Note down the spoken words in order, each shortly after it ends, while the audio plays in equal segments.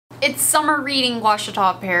It's summer reading,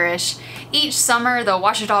 Ouachita Parish. Each summer, the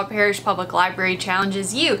Ouachita Parish Public Library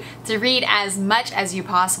challenges you to read as much as you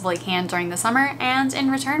possibly can during the summer, and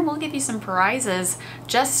in return, we'll give you some prizes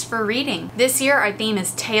just for reading. This year, our theme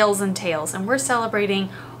is Tales and Tales, and we're celebrating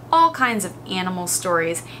all kinds of animal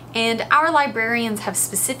stories, and our librarians have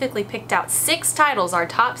specifically picked out 6 titles, our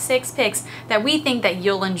top 6 picks, that we think that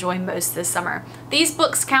you'll enjoy most this summer. These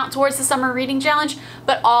books count towards the summer reading challenge,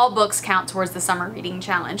 but all books count towards the summer reading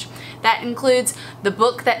challenge. That includes the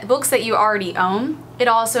books that you already own. It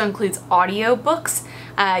also includes audio books,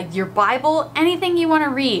 your Bible, anything you want to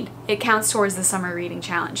read. It counts towards the summer reading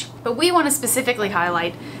challenge. But we want to specifically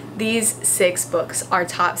highlight these 6 books, our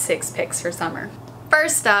top 6 picks for summer.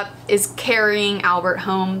 First up is Carrying Albert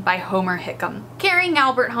Home by Homer Hickam. Carrying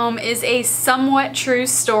Albert Home is a somewhat true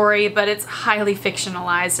story, but it's highly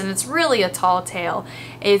fictionalized and it's really a tall tale.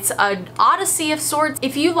 It's an odyssey of sorts.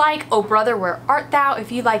 If you like Oh Brother, Where Art Thou?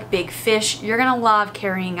 If you like Big Fish, you're gonna love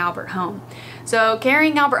Carrying Albert Home. So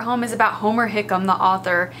Carrying Albert Home is about Homer Hickam, the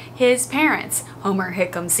author, his parents, Homer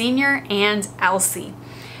Hickam Sr. and Elsie.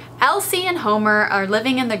 Elsie and Homer are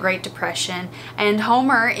living in the Great Depression, and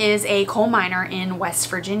Homer is a coal miner in West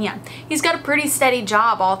Virginia. He's got a pretty steady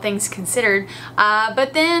job, all things considered,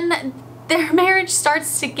 but then their marriage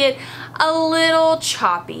starts to get a little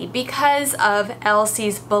choppy because of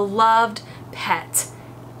Elsie's beloved pet,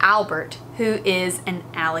 Albert, who is an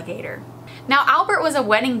alligator. Now, Albert was a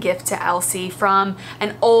wedding gift to Elsie from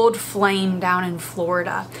an old flame down in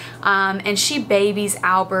Florida, and she babies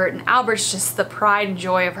Albert, and Albert's just the pride and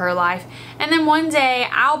joy of her life. And then one day,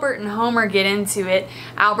 Albert and Homer get into it.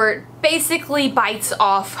 Albert basically bites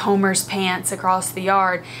off Homer's pants across the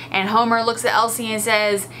yard, and Homer looks at Elsie and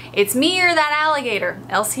says, "It's me or that alligator."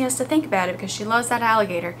 Elsie has to think about it because she loves that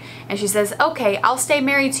alligator, and she says, "Okay, I'll stay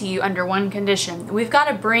married to you under one condition. We've got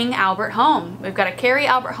to bring Albert home. We've got to carry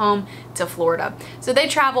Albert home to Florida." So they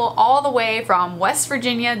travel all the way from West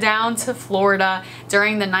Virginia down to Florida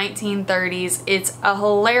during the 1930s. It's a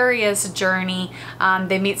hilarious journey.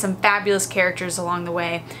 They meet some fabulous characters along the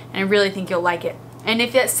way, and I really think you'll like it. And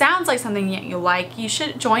if it sounds like something that you like, you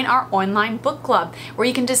should join our online book club where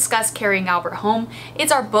you can discuss Carrying Albert Home.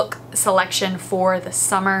 It's our book selection for the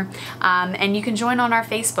summer, and you can join on our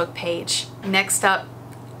Facebook page. Next up,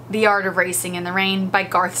 The Art of Racing in the Rain by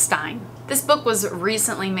Garth Stein. This book was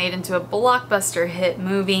recently made into a blockbuster hit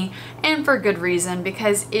movie, and for good reason,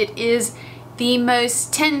 because it is the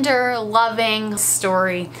most tender, loving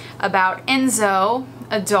story about Enzo,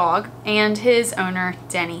 a dog, and his owner,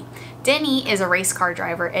 Denny. Denny is a race car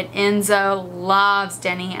driver, and Enzo loves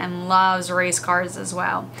Denny and loves race cars as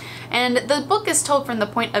well. And the book is told from the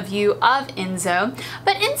point of view of Enzo,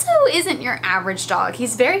 but Enzo isn't your average dog.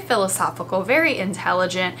 He's very philosophical, very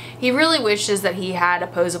intelligent. He really wishes that he had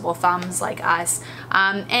opposable thumbs like us.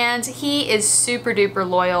 And he is super duper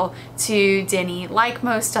loyal to Denny, like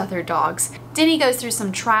most other dogs. Denny goes through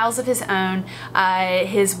some trials of his own.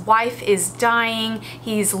 His wife is dying,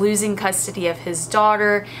 he's losing custody of his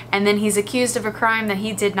daughter, and then he's accused of a crime that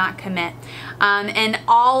he did not commit. And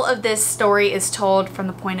all of this story is told from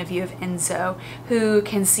the point of view of Enzo, who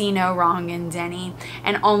can see no wrong in Denny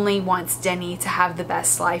and only wants Denny to have the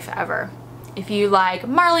best life ever. If you like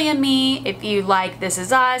Marley and Me, if you like This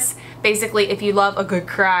Is Us, basically if you love a good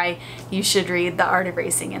cry, you should read The Art of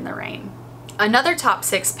Racing in the Rain. Another top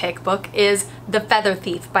 6 pick book is The Feather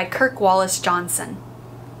Thief by Kirk Wallace Johnson.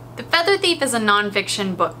 The Feather Thief is a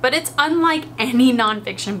nonfiction book, but it's unlike any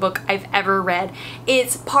nonfiction book I've ever read.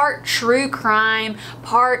 It's part true crime,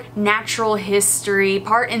 part natural history,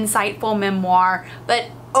 part insightful memoir, but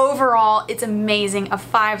overall it's amazing, a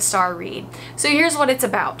 5-star read. So here's what it's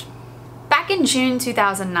about. Back in June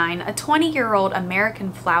 2009, a 20-year-old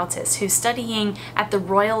American flautist who's studying at the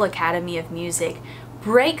Royal Academy of Music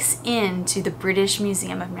breaks into the British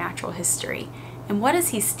Museum of Natural History. And what does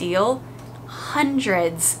he steal?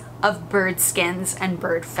 Hundreds of bird skins and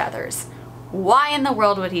bird feathers. Why in the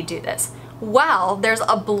world would he do this? Well, there's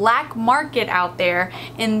a black market out there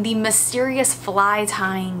in the mysterious fly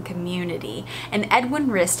tying community, and Edwin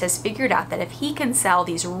Rist has figured out that if he can sell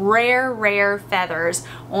these rare feathers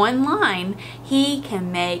online, he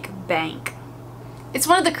can make bank. It's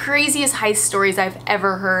one of the craziest heist stories I've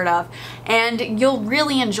ever heard of, and you'll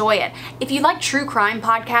really enjoy it. If you like true crime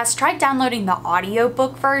podcasts, try downloading the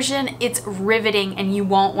audiobook version. It's riveting and you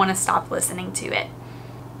won't want to stop listening to it.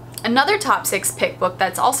 Another top 6 pick book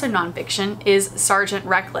that's also nonfiction is Sergeant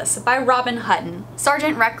Reckless by Robin Hutton.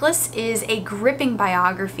 Sergeant Reckless is a gripping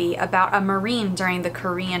biography about a Marine during the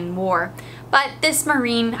Korean War, but this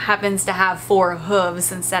Marine happens to have 4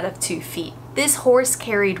 hooves instead of 2 feet. This horse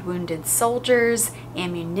carried wounded soldiers,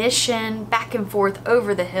 ammunition, back and forth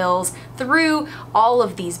over the hills, through all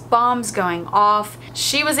of these bombs going off.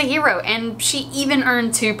 She was a hero, and she even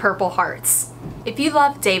earned 2 Purple Hearts. If you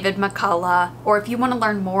love David McCullough, or if you want to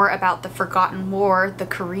learn more about the Forgotten War, the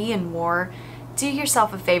Korean War, do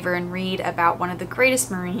yourself a favor and read about one of the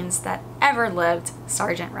greatest Marines that ever lived,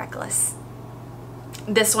 Sergeant Reckless.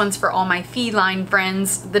 This one's for all my feline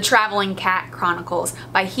friends, The Traveling Cat Chronicles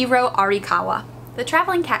by Hiro Arikawa. The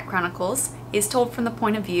Traveling Cat Chronicles is told from the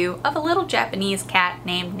point of view of a little Japanese cat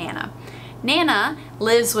named Nana. Nana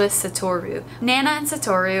lives with Satoru. Nana and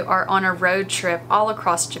Satoru are on a road trip all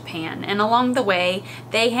across Japan, and along the way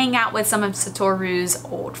they hang out with some of Satoru's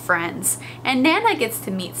old friends. And Nana gets to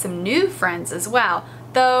meet some new friends as well,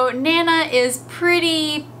 though Nana is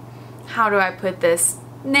pretty, how do I put this?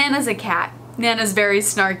 Nana's a cat. Nana's very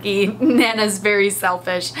snarky, Nana's very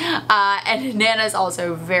selfish, and Nana's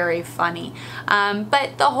also very funny.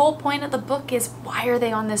 But the whole point of the book is, why are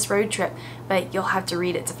they on this road trip? But you'll have to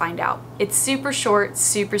read it to find out. It's super short,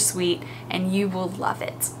 super sweet, and you will love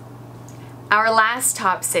it. Our last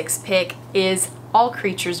top 6 pick is All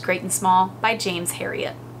Creatures Great and Small by James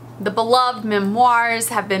Herriot. The beloved memoirs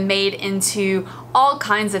have been made into all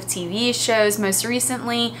kinds of TV shows, most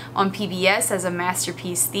recently on PBS as a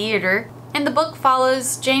Masterpiece Theater. And the book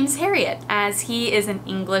follows James Herriot as he is an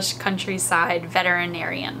English countryside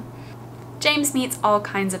veterinarian. James meets all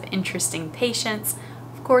kinds of interesting patients,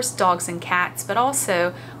 of course dogs and cats, but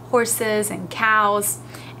also horses and cows,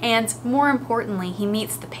 and more importantly, he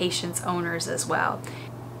meets the patients' owners as well.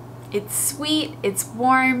 It's sweet, it's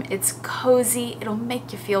warm, it's cozy, it'll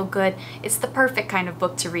make you feel good. It's the perfect kind of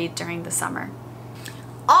book to read during the summer.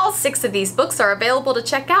 All 6 of these books are available to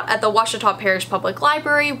check out at the Ouachita Parish Public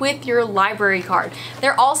Library with your library card.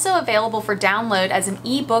 They're also available for download as an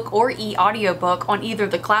ebook or e-audiobook on either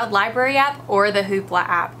the Cloud Library app or the Hoopla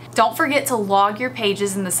app. Don't forget to log your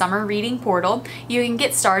pages in the Summer Reading portal. You can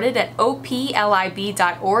get started at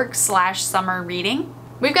oplib.org/summerreading.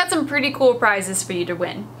 We've got some pretty cool prizes for you to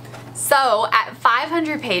win. So at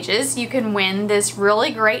 500 pages, you can win this really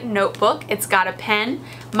great notebook. It's got a pen.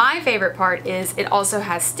 My favorite part is it also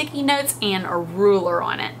has sticky notes and a ruler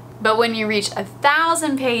on it. But when you reach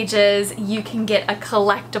 1,000 pages, you can get a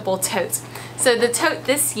collectible tote. So the tote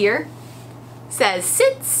this year says,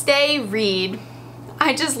 "Sit, Stay, Read."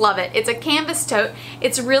 I just love it. It's a canvas tote.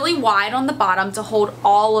 It's really wide on the bottom to hold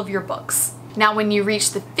all of your books. Now when you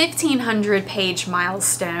reach the 1,500 page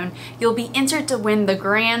milestone, you'll be entered to win the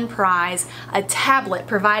grand prize, a tablet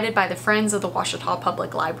provided by the Friends of the Ouachita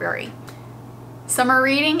Public Library. Summer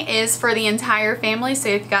reading is for the entire family, so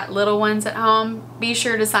if you've got little ones at home, be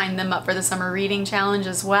sure to sign them up for the Summer Reading Challenge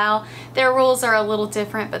as well. Their rules are a little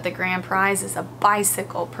different, but the grand prize is a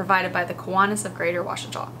bicycle provided by the Kiwanis of Greater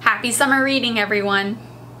Ouachita. Happy summer reading, everyone!